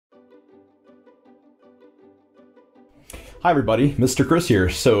Hi everybody, Mr. Chris here.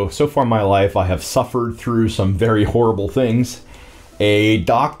 So far in my life I have suffered through some very horrible things. A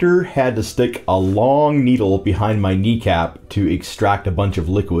doctor had to stick a long needle behind my kneecap to extract a bunch of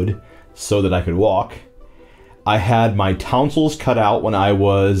liquid so that I could walk. I had my tonsils cut out when I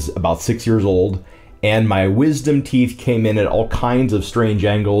was about 6 years old, and my wisdom teeth came in at all kinds of strange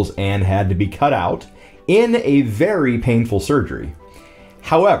angles and had to be cut out in a very painful surgery.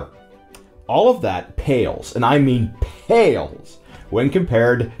 However, all of that pales, and I mean pales, when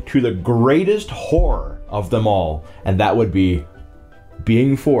compared to the greatest horror of them all, and that would be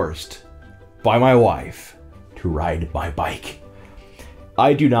being forced by my wife to ride my bike.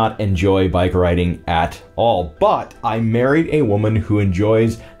 I do not enjoy bike riding at all, but I married a woman who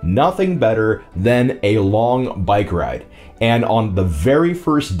enjoys nothing better than a long bike ride. And on the very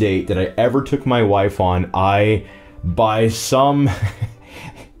first date that I ever took my wife on, I, by some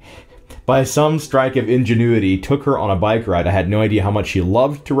strike of ingenuity, took her on a bike ride. I had no idea how much she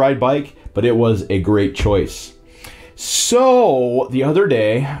loved to ride bike, but it was a great choice. So the other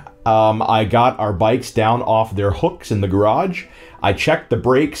day, I got our bikes down off their hooks in the garage. I checked the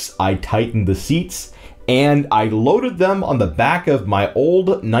brakes, I tightened the seats, and I loaded them on the back of my old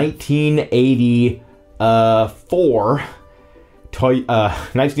 1984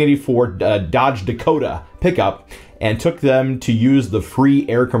 Dodge Dakota pickup, and took them to use the free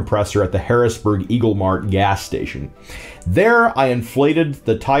air compressor at the Harrisburg Eagle Mart gas station. There, I inflated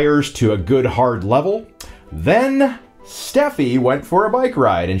the tires to a good hard level. Then, Steffi went for a bike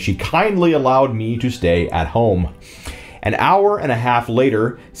ride, and she kindly allowed me to stay at home. An hour and a half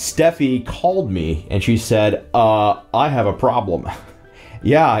later, Steffi called me, and she said, I have a problem.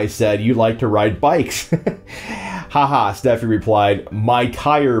 Yeah, I said, you like to ride bikes. Haha, Steffi replied, my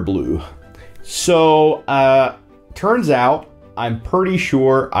tire blew. So, turns out, I'm pretty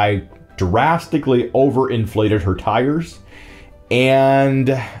sure I drastically overinflated her tires,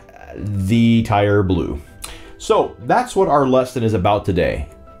 and the tire blew. So, that's what our lesson is about today.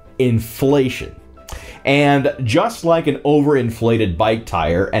 Inflation. And just like an overinflated bike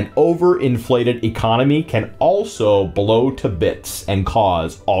tire, an overinflated economy can also blow to bits and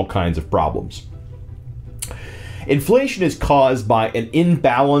cause all kinds of problems. Inflation is caused by an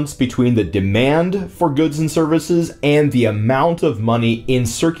imbalance between the demand for goods and services and the amount of money in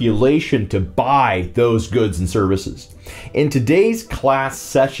circulation to buy those goods and services. In today's class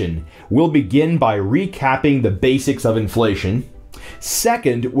session, we'll begin by recapping the basics of inflation.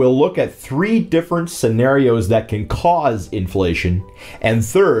 Second, we'll look at 3 different scenarios that can cause inflation. And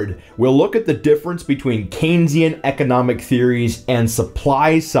third, we'll look at the difference between Keynesian economic theories and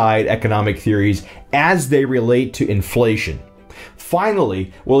supply-side economic theories as they relate to inflation.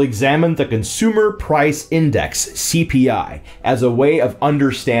 Finally, we'll examine the Consumer Price Index, CPI, as a way of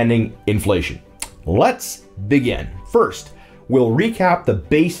understanding inflation. Let's begin. First, we'll recap the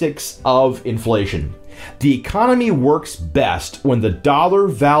basics of inflation. The economy works best when the dollar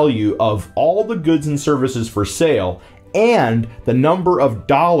value of all the goods and services for sale and the number of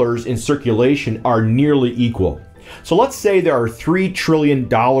dollars in circulation are nearly equal. So let's say there are $3 trillion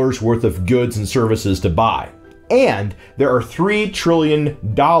worth of goods and services to buy, and there are $3 trillion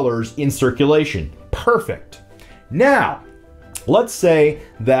in circulation. Perfect. Now, let's say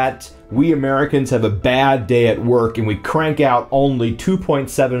that we Americans have a bad day at work and we crank out only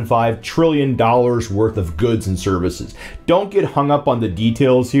 $2.75 trillion worth of goods and services. Don't get hung up on the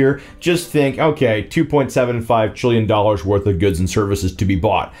details here. Just think, okay, $2.75 trillion worth of goods and services to be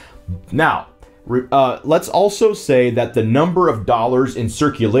bought. Now, let's also say that the number of dollars in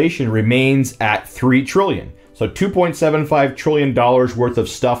circulation remains at 3 trillion. So $2.75 trillion worth of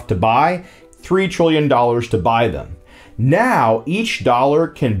stuff to buy, $3 trillion to buy them. Now, each dollar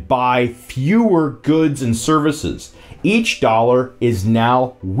can buy fewer goods and services. Each dollar is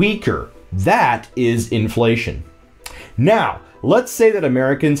now weaker. That is inflation. Now, let's say that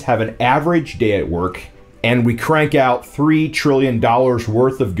Americans have an average day at work and we crank out $3 trillion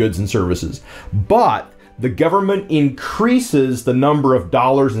worth of goods and services. But the government increases the number of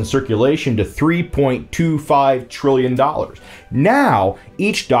dollars in circulation to $3.25 trillion. Now,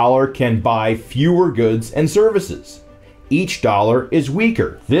 each dollar can buy fewer goods and services. Each dollar is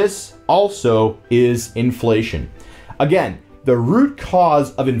weaker. This also is inflation. Again, the root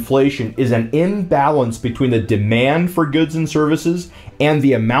cause of inflation is an imbalance between the demand for goods and services and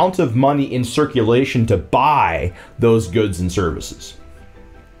the amount of money in circulation to buy those goods and services.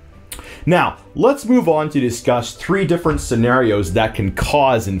 Now, let's move on to discuss 3 different scenarios that can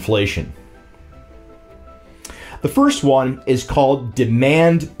cause inflation. The first one is called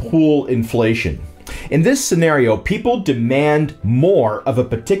demand pool inflation. In this scenario, people demand more of a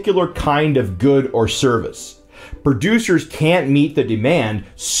particular kind of good or service. producers can't meet the demand,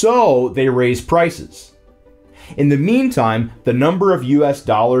 so they raise prices. In the meantime, the number of US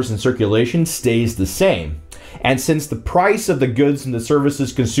dollars in circulation stays the same. And since the price of the goods and the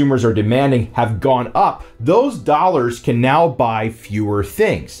services consumers are demanding have gone up, those dollars can now buy fewer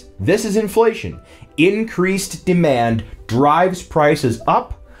things. This is inflation. Increased demand drives prices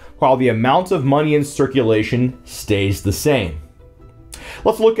up, while the amount of money in circulation stays the same.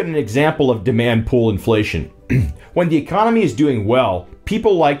 Let's look at an example of demand pull inflation. When the economy is doing well,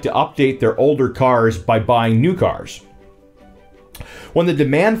 people like to update their older cars by buying new cars. When the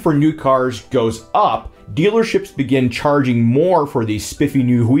demand for new cars goes up, dealerships begin charging more for these spiffy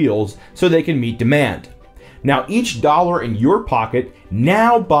new wheels so they can meet demand. Now each dollar in your pocket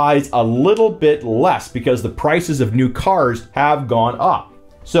now buys a little bit less because the prices of new cars have gone up.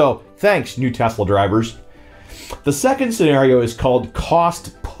 So thanks, new Tesla drivers. The second scenario is called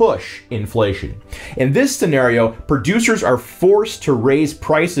cost push inflation. In this scenario, producers are forced to raise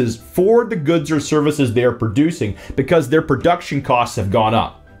prices for the goods or services they are producing because their production costs have gone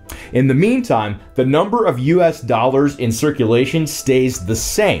up. In the meantime, the number of US dollars in circulation stays the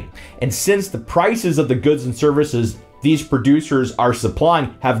same. And since the prices of the goods and services these producers are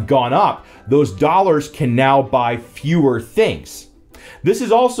supplying have gone up, those dollars can now buy fewer things. This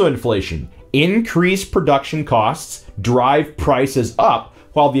is also inflation. Increased production costs drive prices up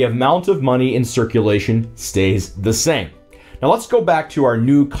while the amount of money in circulation stays the same. Now let's go back to our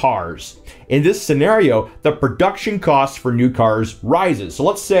new cars. In this scenario, the production cost for new cars rises. So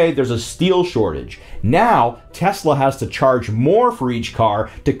let's say there's a steel shortage. Now, Tesla has to charge more for each car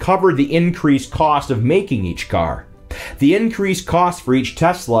to cover the increased cost of making each car. The increased cost for each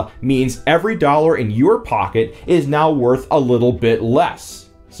Tesla means every dollar in your pocket is now worth a little bit less.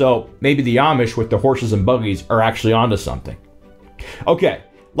 So maybe the Amish with the horses and buggies are actually onto something. Okay,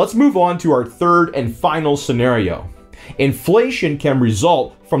 let's move on to our third and final scenario. Inflation can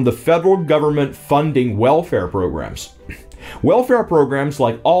result from the federal government funding welfare programs. Welfare programs,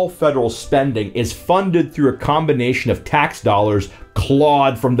 like all federal spending, is funded through a combination of tax dollars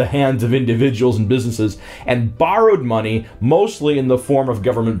clawed from the hands of individuals and businesses and borrowed money, mostly in the form of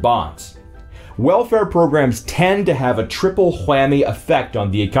government bonds. Welfare programs tend to have a triple whammy effect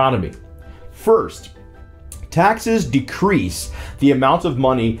on the economy. First, taxes decrease the amount of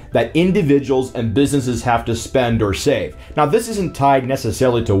money that individuals and businesses have to spend or save. Now, this isn't tied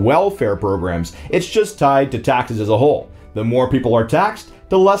necessarily to welfare programs, it's just tied to taxes as a whole. The more people are taxed,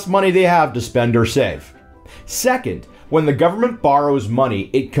 the less money they have to spend or save. Second, when the government borrows money,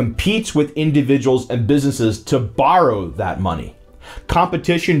 it competes with individuals and businesses to borrow that money.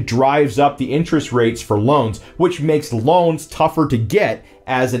 Competition drives up the interest rates for loans, which makes loans tougher to get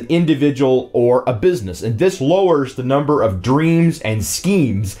as an individual or a business. And this lowers the number of dreams and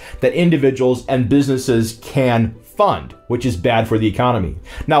schemes that individuals and businesses can fund, which is bad for the economy.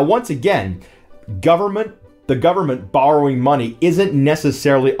 Now, once again, the government borrowing money isn't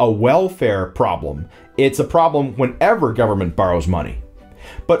necessarily a welfare problem. It's a problem whenever government borrows money.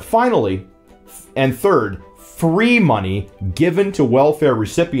 But finally, and third, free money given to welfare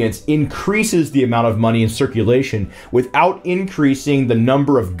recipients increases the amount of money in circulation without increasing the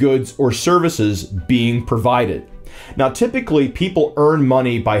number of goods or services being provided. Now, typically, people earn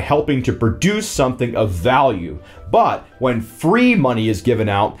money by helping to produce something of value, but when free money is given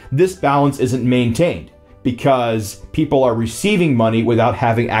out, this balance isn't maintained because people are receiving money without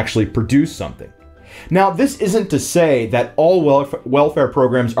having actually produced something. Now, this isn't to say that all welfare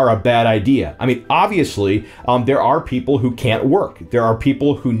programs are a bad idea. I mean, obviously, there are people who can't work. There are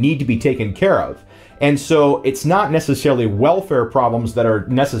people who need to be taken care of. And so it's not necessarily welfare problems that are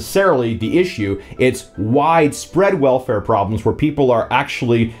necessarily the issue. It's widespread welfare problems where people are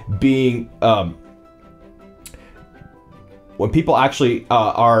actually being are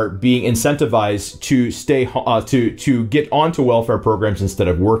being incentivized to stay to get onto welfare programs instead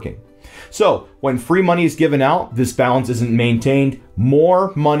of working. So when free money is given out, this balance isn't maintained.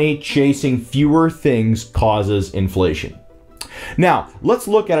 More money chasing fewer things causes inflation. Now, let's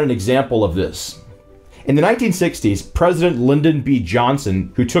look at an example of this. In the 1960s, President Lyndon B.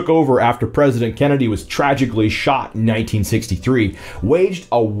 Johnson, who took over after President Kennedy was tragically shot in 1963, waged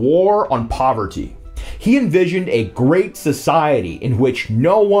a war on poverty. He envisioned a great society in which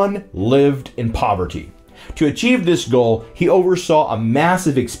no one lived in poverty. To achieve this goal, he oversaw a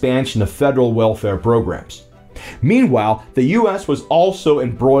massive expansion of federal welfare programs. Meanwhile, the U.S. was also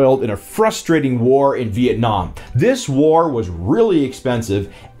embroiled in a frustrating war in Vietnam. This war was really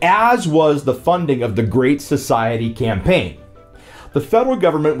expensive, as was the funding of the Great Society campaign. The federal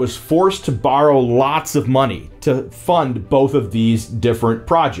government was forced to borrow lots of money to fund both of these different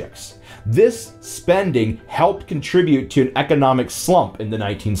projects. This spending helped contribute to an economic slump in the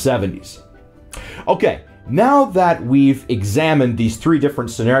 1970s. Okay, now that we've examined these three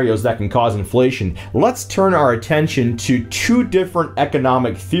different scenarios that can cause inflation, let's turn our attention to two different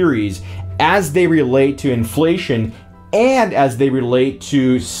economic theories as they relate to inflation and as they relate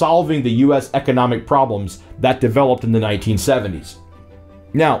to solving the US economic problems that developed in the 1970s.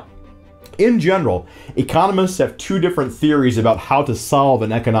 Now, in general, economists have two different theories about how to solve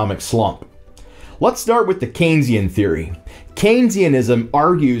an economic slump. Let's start with the Keynesian theory. Keynesianism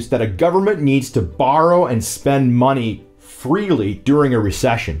argues that a government needs to borrow and spend money freely during a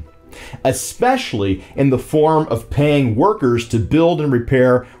recession, especially in the form of paying workers to build and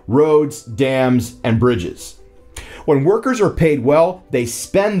repair roads, dams, and bridges. When workers are paid well, they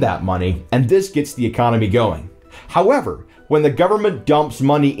spend that money, and this gets the economy going. However, when the government dumps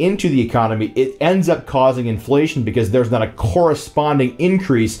money into the economy, it ends up causing inflation because there's not a corresponding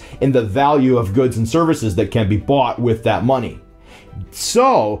increase in the value of goods and services that can be bought with that money.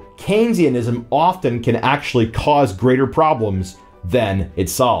 So, Keynesianism often can actually cause greater problems than it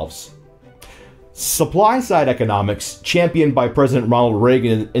solves. Supply-side economics, championed by President Ronald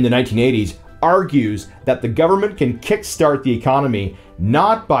Reagan in the 1980s, argues that the government can kickstart the economy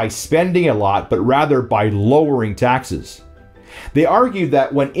not by spending a lot, but rather by lowering taxes. They argue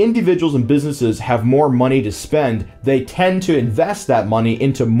that when individuals and businesses have more money to spend, they tend to invest that money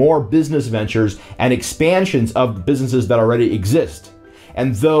into more business ventures and expansions of businesses that already exist.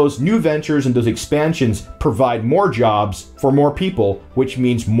 And those new ventures and those expansions provide more jobs for more people, which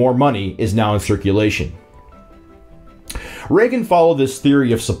means more money is now in circulation. Reagan followed this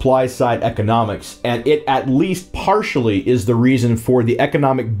theory of supply-side economics, and it at least partially is the reason for the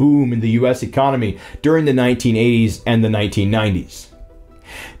economic boom in the US economy during the 1980s and the 1990s.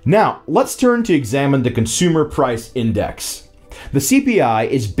 Now, let's turn to examine the Consumer Price Index. The CPI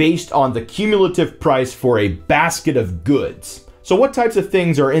is based on the cumulative price for a basket of goods. So what types of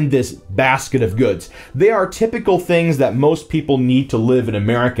things are in this basket of goods? They are typical things that most people need to live in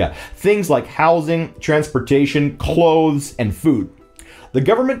America. Things like housing, transportation, clothes, and food. The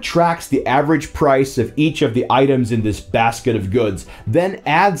government tracks the average price of each of the items in this basket of goods, then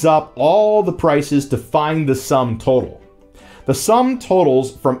adds up all the prices to find the sum total. The sum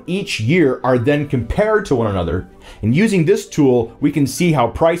totals from each year are then compared to one another, and using this tool, we can see how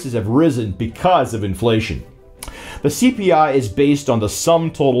prices have risen because of inflation. The CPI is based on the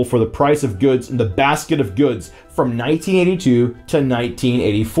sum total for the price of goods in the basket of goods from 1982 to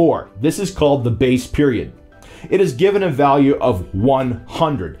 1984. This is called the base period. It is given a value of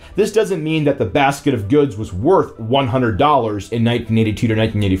 100. This doesn't mean that the basket of goods was worth $100 in 1982 to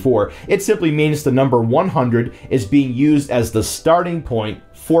 1984. It simply means the number 100 is being used as the starting point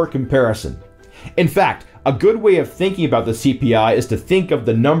for comparison. In fact, a good way of thinking about the CPI is to think of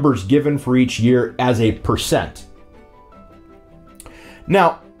the numbers given for each year as a percent.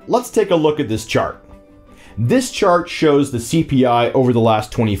 Now, let's take a look at this chart. This chart shows the CPI over the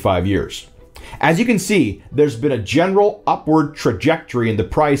last 25 years. As you can see, there's been a general upward trajectory in the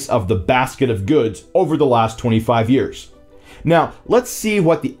price of the basket of goods over the last 25 years. Now, let's see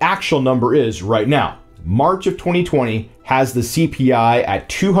what the actual number is right now. March of 2020 has the CPI at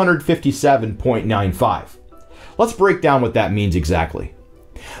 257.95. Let's break down what that means exactly.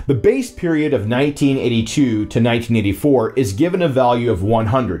 The base period of 1982 to 1984 is given a value of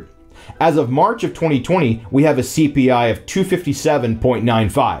 100. As of March of 2020, we have a CPI of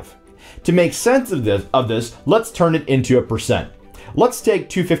 257.95. To make sense of this, let's turn it into a percent. Let's take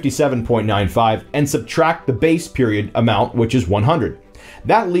 257.95 and subtract the base period amount, which is 100.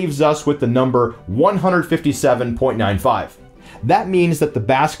 That leaves us with the number 157.95. That means that the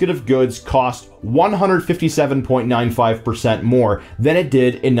basket of goods cost 157.95% more than it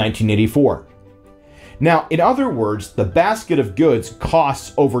did in 1984. Now, in other words, the basket of goods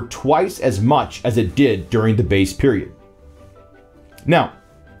costs over twice as much as it did during the base period. Now,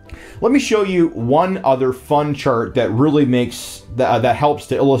 let me show you one other fun chart that really that helps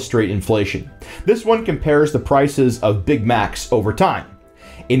to illustrate inflation. This one compares the prices of Big Macs over time.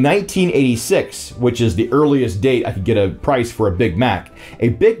 In 1986, which is the earliest date I could get a price for a Big Mac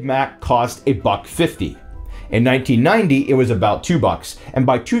cost $1.50. In 1990, it was about $2, and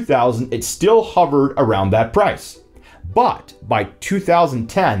by 2000, it still hovered around that price. But by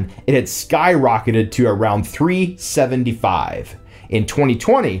 2010, it had skyrocketed to around $3.75. In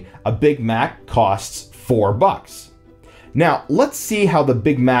 2020, a Big Mac costs $4. Now, let's see how the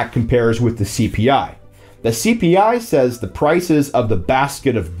Big Mac compares with the CPI. The CPI says the prices of the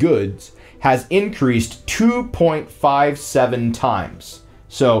basket of goods has increased 2.57 times.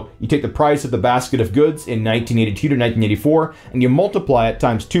 So you take the price of the basket of goods in 1982 to 1984 and you multiply it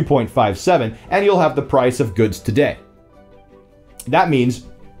times 2.57 and you'll have the price of goods today. That means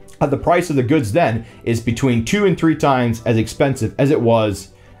the price of the goods then is between 2 and 3 times as expensive as it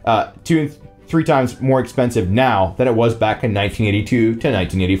was, 2 and 3 times more expensive now than it was back in 1982 to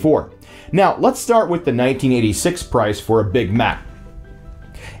 1984. Now let's start with the 1986 price for a Big Mac.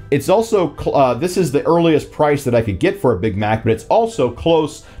 It's also, this is the earliest price that I could get for a Big Mac, but it's also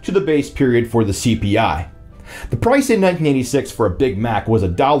close to the base period for the CPI. The price in 1986 for a Big Mac was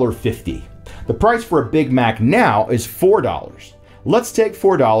 $1.50. The price for a Big Mac now is $4. Let's take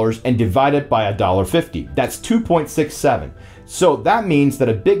 $4 and divide it by $1.50. That's 2.67. So that means that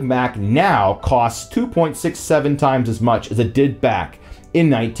a Big Mac now costs 2.67 times as much as it did back in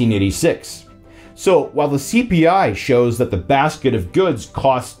 1986. So while the CPI shows that the basket of goods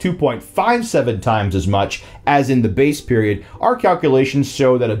costs 2.57 times as much as in the base period, our calculations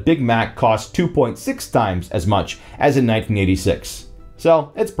show that a Big Mac costs 2.6 times as much as in 1986.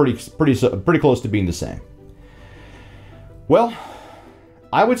 So it's pretty close to being the same. Well,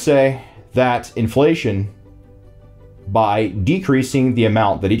 I would say that inflation, by decreasing the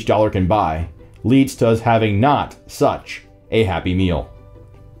amount that each dollar can buy, leads to us having not such a happy meal.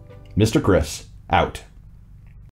 Mr. Chris, out.